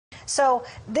So,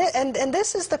 and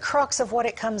this is the crux of what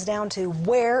it comes down to.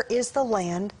 Where is the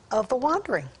land of the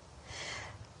wandering?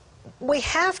 We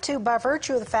have to, by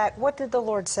virtue of the fact, what did the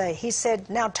Lord say? He said,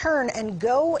 now turn and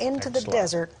go into the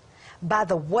desert by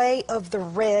the way of the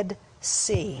Red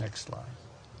Sea. Next slide.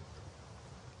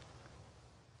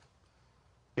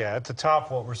 Yeah, at the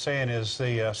top what we're saying is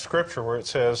the scripture where it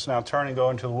says, now turn and go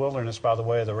into the wilderness by the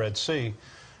way of the Red Sea.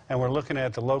 And we're looking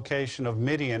at the location of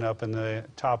Midian up in the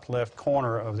top left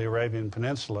corner of the Arabian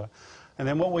Peninsula. And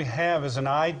then what we have is an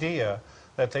idea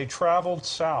that they traveled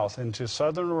south into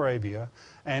southern Arabia,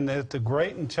 and that the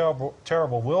great and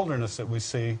terrible wilderness that we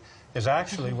see is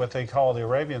actually what they call, the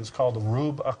Arabians call, the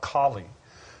Rub Akali.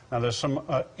 Now, there's some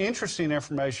interesting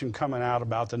information coming out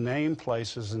about the name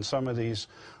places in some of these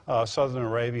southern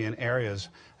Arabian areas.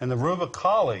 And the Rub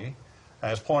Akali,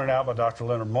 as pointed out by Dr.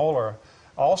 Leonard Moeller,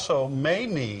 also may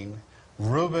mean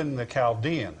Reuben the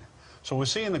Chaldean. So we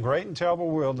see in the great and terrible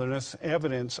wilderness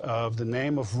evidence of the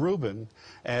name of Reuben,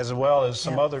 as well as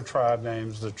some other tribe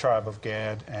names, the tribe of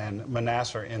Gad and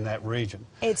Manasseh in that region.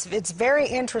 It's very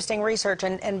interesting research,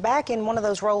 and back in one of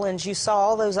those roll-ins you saw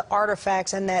all those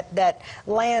artifacts and that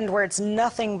land where it's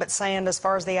nothing but sand as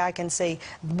far as the eye can see.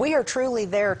 We are truly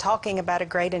there talking about a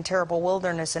great and terrible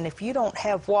wilderness, and if you don't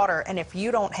have water and if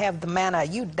you don't have the manna,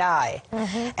 you die.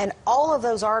 And all of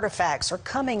those artifacts are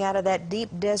coming out of that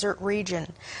deep desert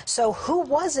region. So who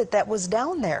was it that was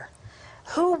down there?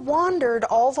 Who wandered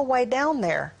all the way down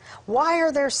there? Why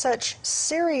are there such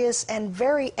serious and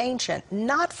very ancient,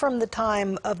 not from the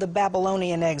time of the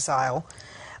Babylonian exile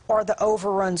or the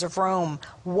overruns of Rome,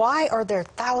 why are there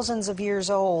thousands of years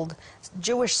old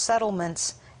Jewish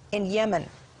settlements in Yemen?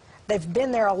 They've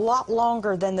been there a lot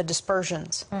longer than the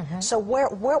dispersions. So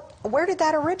where did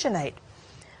that originate?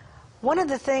 One of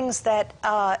the things that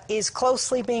is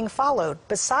closely being followed,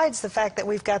 besides the fact that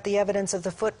we've got the evidence of the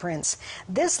footprints,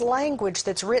 this language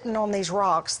that's written on these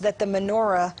rocks that the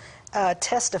menorah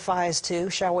testifies to,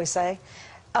 shall we say,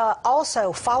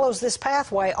 also follows this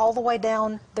pathway all the way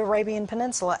down the Arabian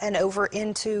Peninsula and over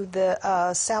into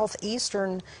the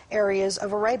southeastern areas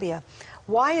of Arabia.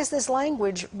 Why is this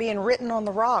language being written on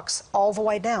the rocks all the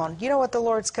way down? You know what the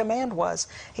Lord's command was?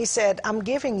 He said, I'm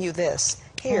giving you this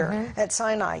here at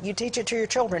Sinai. You teach it to your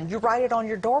children. You write it on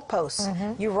your doorposts.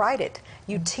 You write it.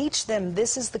 You teach them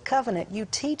this is the covenant. You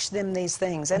teach them these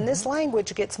things. And this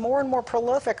language gets more and more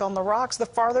prolific on the rocks the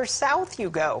farther south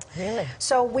you go. Really?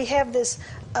 So we have this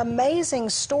amazing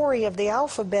story of the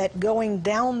alphabet going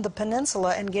down the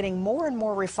peninsula and getting more and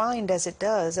more refined as it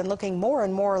does and looking more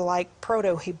and more like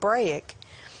Proto-Hebraic.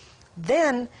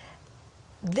 Then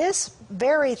this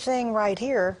very thing right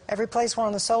here, every place where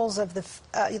on the soles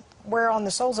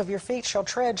of your feet shall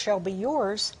tread shall be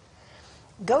yours.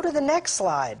 Go to the next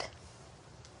slide.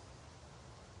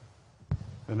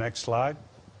 The next slide.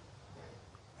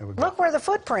 There we go. Look where the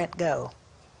footprint go.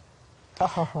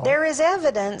 There is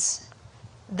evidence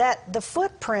that the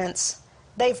footprints,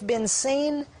 they've been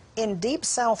seen in deep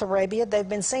South Arabia, they've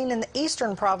been seen in the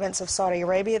eastern province of Saudi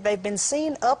Arabia, they've been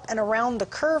seen up and around the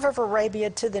curve of Arabia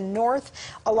to the north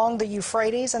along the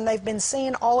Euphrates, and they've been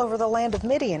seen all over the land of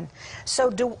Midian.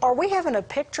 So are we having a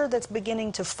picture that's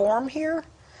beginning to form here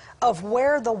of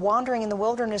where the wandering in the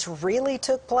wilderness really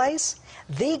took place?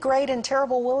 The great and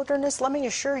terrible wilderness, let me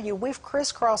assure you, we've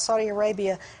crisscrossed Saudi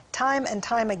Arabia time and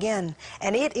time again,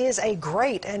 and it is a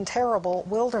great and terrible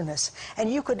wilderness.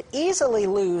 And you could easily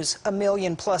lose 1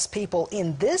 million+ people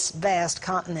in this vast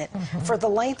continent for the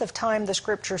length of time the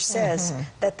Scripture says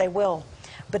that they will.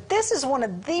 But this is one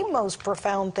of the most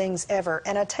profound things ever.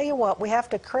 And I tell you what, we have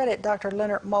to credit Dr.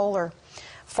 Leonard Moeller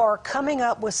for coming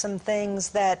up with some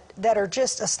things that are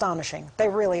just astonishing. They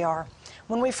really are.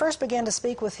 When we first began to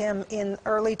speak with him in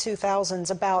early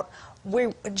 2000s about,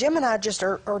 Jim and I just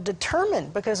are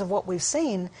determined, because of what we've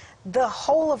seen, the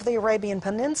whole of the Arabian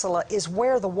Peninsula is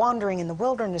where the wandering in the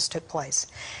wilderness took place.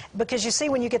 Because you see,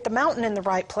 when you get the mountain in the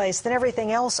right place, then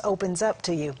everything else opens up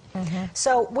to you.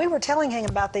 So we were telling him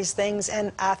about these things,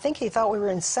 and I think he thought we were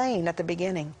insane at the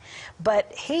beginning.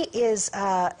 But he is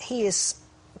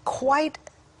quite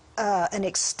an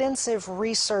extensive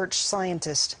research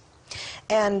scientist.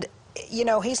 And you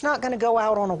know, he's not going to go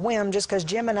out on a whim just because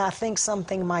Jim and I think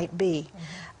something might be.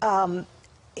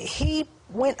 He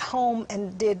went home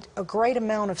and did a great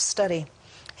amount of study.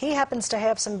 He happens to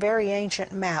have some very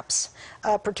ancient maps,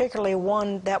 particularly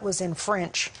one that was in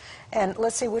French. And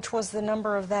let's see, which was the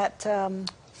number of that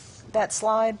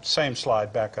slide? Same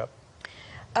slide, back up.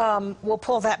 We'll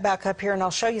pull that back up here, and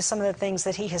I'll show you some of the things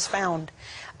that he has found.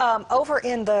 Over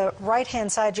in the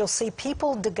right-hand side, you'll see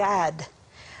People de Gad.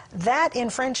 That in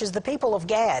French is the people of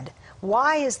Gad.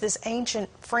 Why is this ancient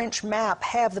French map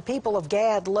have the people of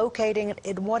Gad locating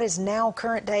in what is now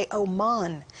current-day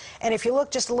Oman? And if you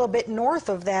look just a little bit north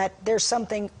of that, there's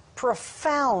something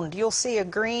profound. You'll see a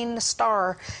green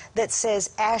star that says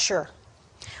Asher.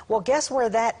 Well, guess where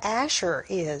that Asher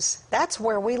is? That's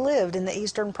where we lived in the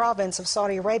eastern province of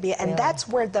Saudi Arabia, and that's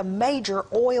where the major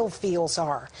oil fields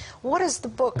are. What does the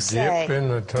book say? Dip in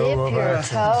the toe of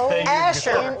Asher.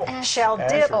 Asher shall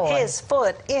dip his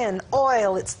foot in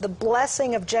oil. It's the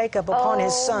blessing of Jacob upon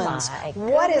his sons.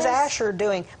 What is Asher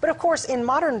doing? But of course, in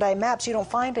modern day maps, you don't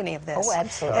find any of this. Oh,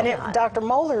 absolutely. And Dr.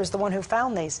 Moeller is the one who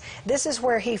found these. This is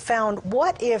where he found,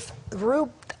 what if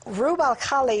Rub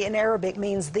al-Khali in Arabic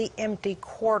means the empty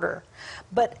quarter.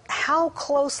 But how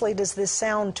closely does this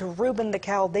sound to Reuben the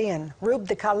Chaldean, Rub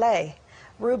the Calais?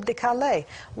 Rub the Calais.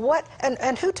 What,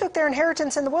 and who took their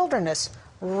inheritance in the wilderness?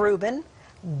 Reuben,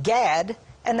 Gad,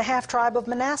 and the half-tribe of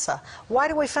Manasseh. Why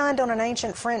do we find on an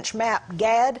ancient French map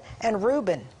Gad and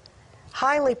Reuben?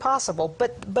 Highly possible.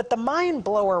 But the mind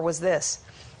blower was this.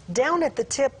 Down at the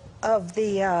tip of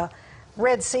the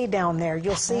Red Sea down there,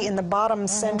 you'll see in the bottom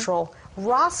central,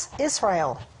 Ras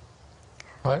Israel.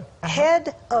 What?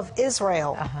 Head of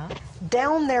Israel.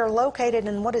 Down there located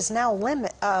in what is now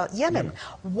Yemen.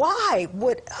 Why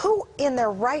would, who in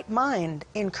their right mind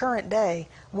in current day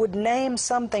would name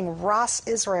something Ras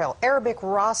Israel? Arabic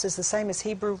Ras is the same as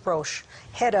Hebrew Rosh,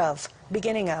 head of,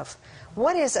 beginning of.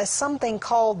 What is something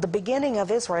called the beginning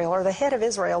of Israel or the head of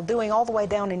Israel doing all the way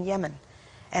down in Yemen?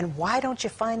 And why don't you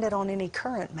find it on any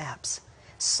current maps?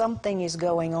 Something is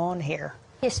going on here.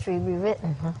 History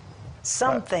rewritten.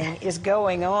 Something is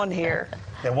going on here.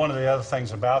 And one of the other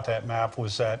things about that map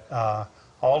was that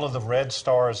all of the red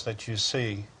stars that you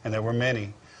see, and there were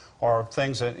many, are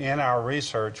things that in our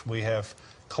research we have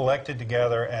collected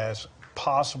together as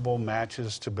possible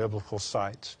matches to biblical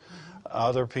sites.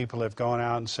 Other people have gone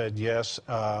out and said, yes,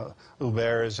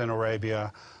 Uber is in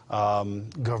Arabia,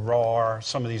 Gerar,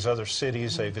 some of these other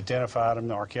cities, they've identified them.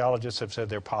 The archaeologists have said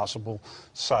they're possible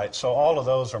sites. So all of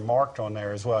those are marked on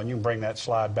there as well. And you can bring that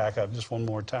slide back up just one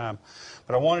more time.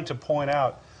 But I wanted to point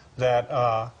out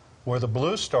that where the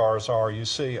blue stars are, you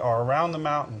see, are around the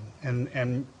mountain.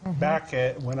 And back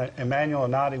at when Emmanuel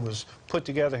Anadi was put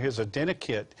together his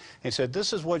identikit, he said,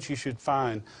 this is what you should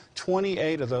find.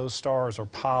 28 of those stars are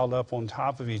piled up on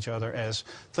top of each other as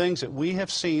things that we have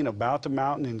seen about the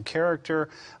mountain in character,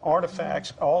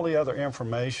 artifacts, all the other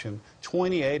information.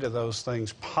 28 of those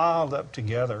things piled up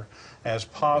together as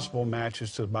possible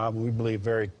matches to the Bible. We believe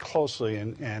very closely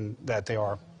in that they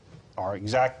are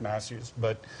exact matches,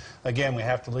 but again, we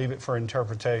have to leave it for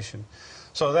interpretation.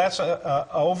 So that's an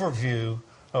overview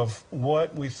of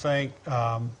what we think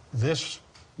this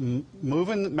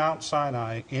moving Mount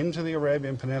Sinai into the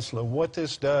Arabian Peninsula, what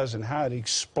this does and how it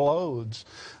explodes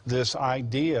this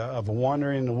idea of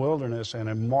wandering in the wilderness and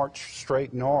a march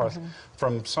straight north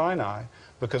from Sinai,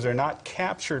 because they're not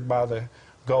captured by the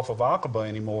Gulf of Aqaba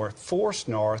anymore, forced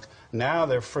north. Now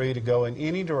they're free to go in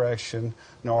any direction,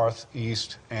 north,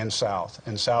 east, and south.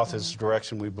 And south is the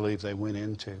direction we believe they went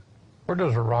into. Where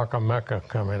does the Rock of Mecca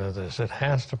come into this? It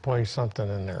has to play something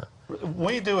in there.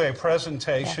 We do a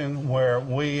presentation where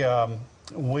we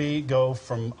go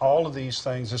from all of these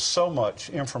things. There's so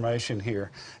much information here.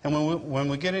 And when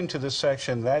we get into this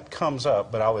section, that comes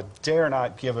up, but I would dare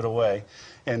not give it away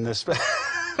in this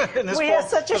We have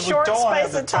such a short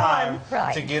space of time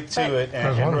to get to it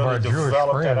and one really of our develop Jewish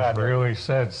that friends idea. really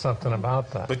said something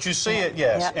about that. But you see it,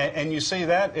 yes, and you see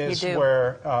that is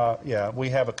where, we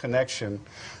have a connection,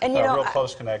 and a real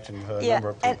close connection to a number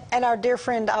of people. And our dear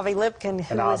friend Avi Lipkin,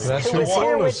 who was who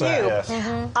here with was you.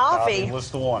 that? Avi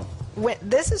was the one.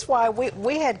 This is why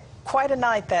we had quite a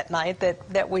night that night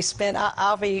that we spent.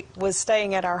 Avi was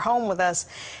staying at our home with us,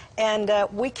 and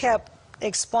we kept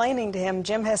explaining to him,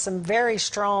 Jim has some very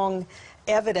strong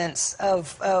evidence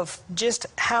of just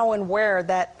how and where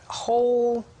that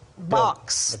whole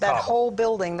box, that whole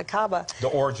building, the Kaaba, the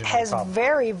origin has of the Kaaba.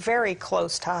 Very, very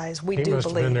close ties, we do believe. He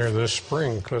must have been there this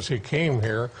spring because he came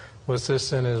here with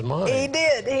this in his mind. He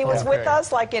did. He was with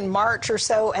us like in March or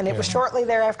so, and it was shortly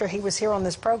thereafter he was here on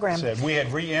this program. We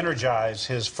had re-energized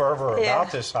his fervor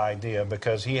about this idea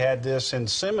because he had this in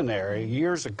seminary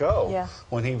years ago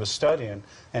when he was studying,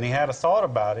 and he had a thought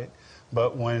about it,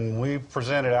 But when we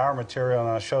presented our material and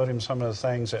I showed him some of the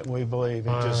things that we believe,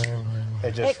 it just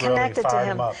It really connected to fired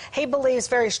him. him up. He believes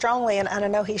very strongly, and I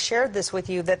know he shared this with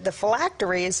you, that the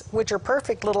phylacteries, which are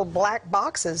perfect little black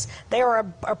boxes, they are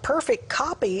a perfect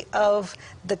copy of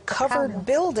the covered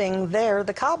building there,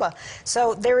 the Kaaba.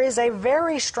 So there is a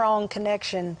very strong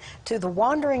connection to the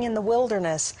wandering in the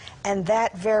wilderness and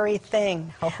that very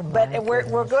thing. Oh, but my we're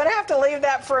going to have to leave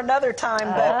that for another time.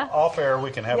 But Off air, we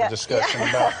can have Yeah. a discussion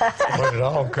about But it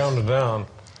all comes down,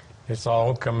 it's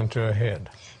all coming to a head.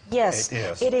 yes, it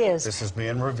is. it is. This is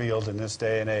being revealed in this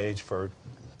day and age for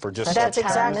just That's such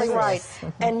time exactly as right.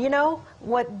 this. And you know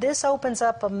what? This opens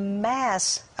up a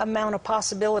mass amount of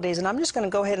possibilities. And I'm just going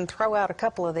to go ahead and throw out a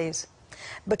couple of these.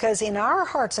 Because in our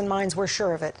hearts and minds, we're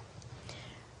sure of it.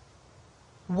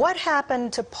 What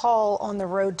happened to Paul on the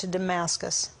road to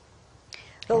Damascus?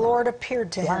 The Lord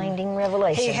appeared to him. Blinding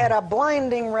revelation. He had a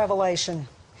blinding revelation.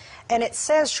 And it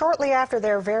says shortly after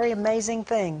there, a very amazing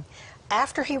thing.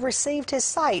 After he received his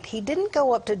sight, he didn't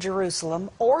go up to Jerusalem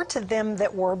or to them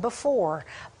that were before,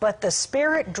 but the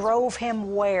Spirit drove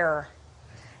him where?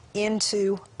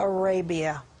 Into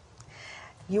Arabia.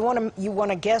 You want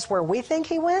to guess where we think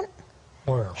he went?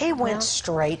 Where? He went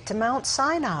straight to Mount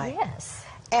Sinai. Yes.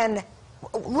 And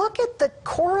look at the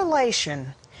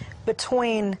correlation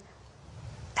between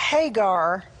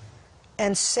Hagar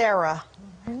and Sarah,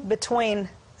 between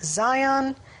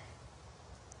Zion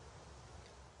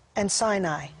and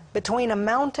Sinai, between a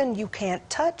mountain you can't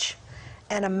touch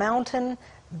and a mountain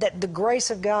that the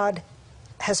grace of God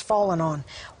has fallen on.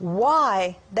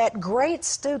 Why that great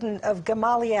student of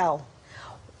Gamaliel,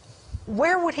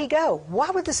 where would he go? Why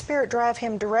would the Spirit drive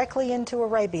him directly into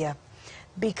Arabia?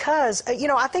 Because,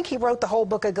 I think he wrote the whole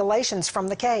book of Galatians from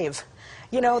the cave.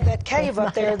 That cave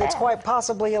up there that's quite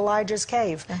possibly Elijah's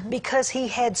cave. Because he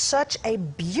had such a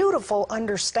beautiful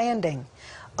understanding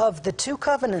of the two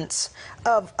covenants,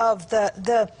 of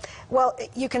the well,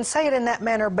 you can say it in that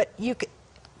manner, but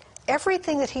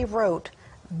everything that he wrote,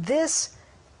 this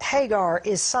Hagar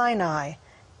is Sinai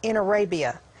in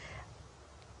Arabia.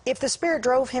 If the Spirit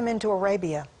drove him into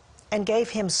Arabia and gave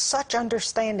him such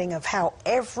understanding of how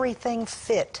everything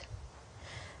fit,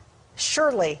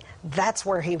 surely that's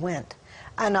where he went.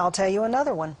 And I'll tell you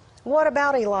another one. What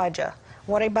about Elijah?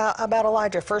 What about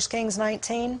Elijah? 1 Kings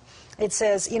 19, it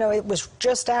says, it was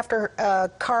just after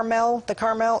the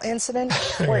Carmel incident,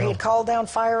 where he had called down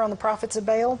fire on the prophets of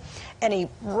Baal, and he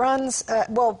runs,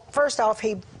 first off,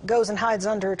 he goes and hides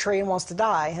under a tree and wants to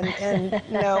die, and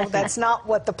no, that's not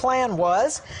what the plan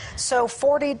was. So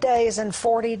 40 days and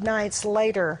 40 nights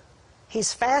later,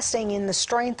 he's fasting in the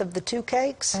strength of the 2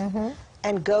 cakes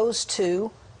and goes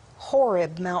to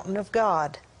Horeb, mountain of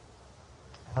God.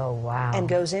 Oh, wow. And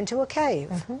goes into a cave.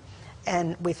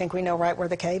 And we think we know right where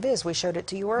the cave is. We showed it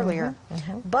to you earlier.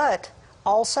 But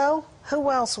also, who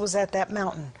else was at that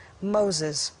mountain?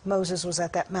 Moses. Moses was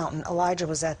at that mountain. Elijah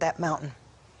was at that mountain.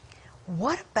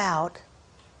 What about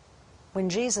when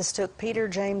Jesus took Peter,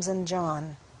 James, and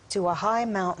John to a high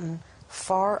mountain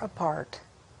far apart,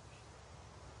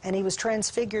 and he was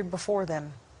transfigured before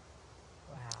them?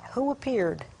 Wow. Who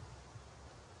appeared?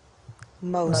 What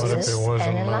if Moses it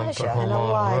wasn't and Mount Elijah. and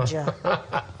Elijah?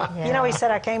 Elijah. He said,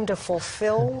 I came to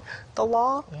fulfill the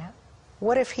law. Yeah.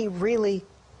 What if he really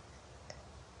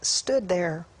stood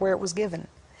there where it was given?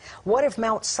 What if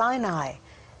Mount Sinai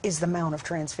is the Mount of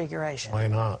Transfiguration? Why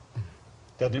not?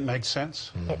 Doesn't it make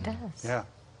sense? It does. Yeah.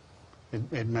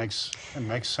 It makes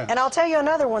sense. And I'll tell you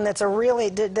another one that's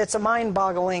a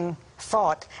mind-boggling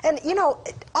thought. And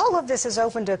all of this is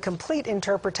open to complete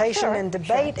interpretation and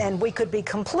debate, and we could be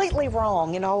completely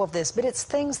wrong in all of this, but it's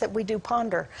things that we do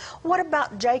ponder. What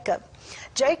about Jacob?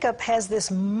 Jacob has this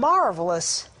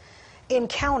marvelous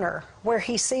encounter where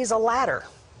he sees a ladder.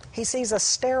 He sees a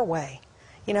stairway.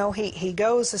 He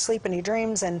goes to sleep and he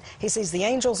dreams, and he sees the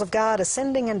angels of God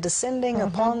ascending and descending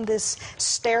upon this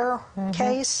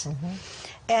staircase.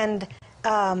 And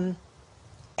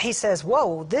he says,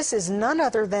 whoa, this is none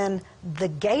other than the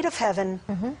gate of heaven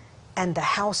and the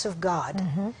house of God.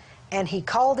 And he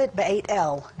called it Beit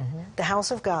El, the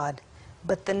house of God.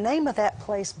 But the name of that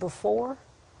place before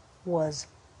was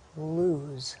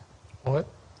Luz. What?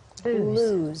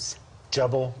 Luz.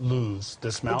 Jebel Luz,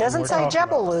 this It mountain. doesn't we're say talking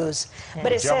Jebel about. Luz,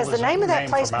 but it Jebel says the is name of that name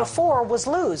for place mountain. before was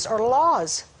Luz, or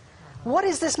Laz. What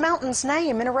is this mountain's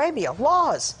name in Arabia?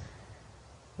 Laz.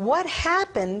 What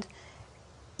happened,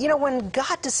 when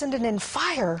God descended in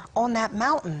fire on that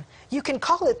mountain? You can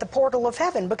call it the portal of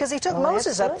heaven because he took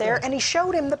Moses up there and he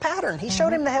showed him the pattern. He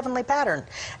showed him the heavenly pattern.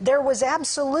 There was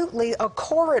absolutely a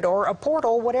corridor, a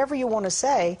portal, whatever you want to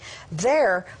say,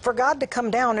 there for God to come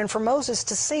down and for Moses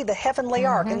to see the heavenly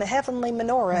ark and the heavenly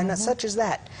menorah and such as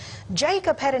that.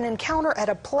 Jacob had an encounter at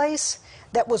a place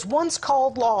that was once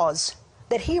called Luz,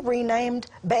 that he renamed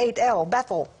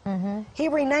Bethel. He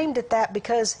renamed it that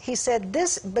because he said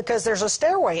because there's a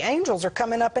stairway. Angels are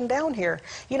coming up and down here.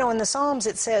 You know, in the Psalms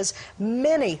it says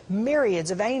many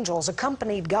myriads of angels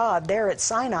accompanied God there at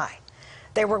Sinai.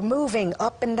 They were moving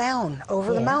up and down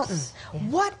over the mountain.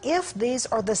 What if these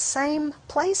are the same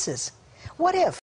places? What if?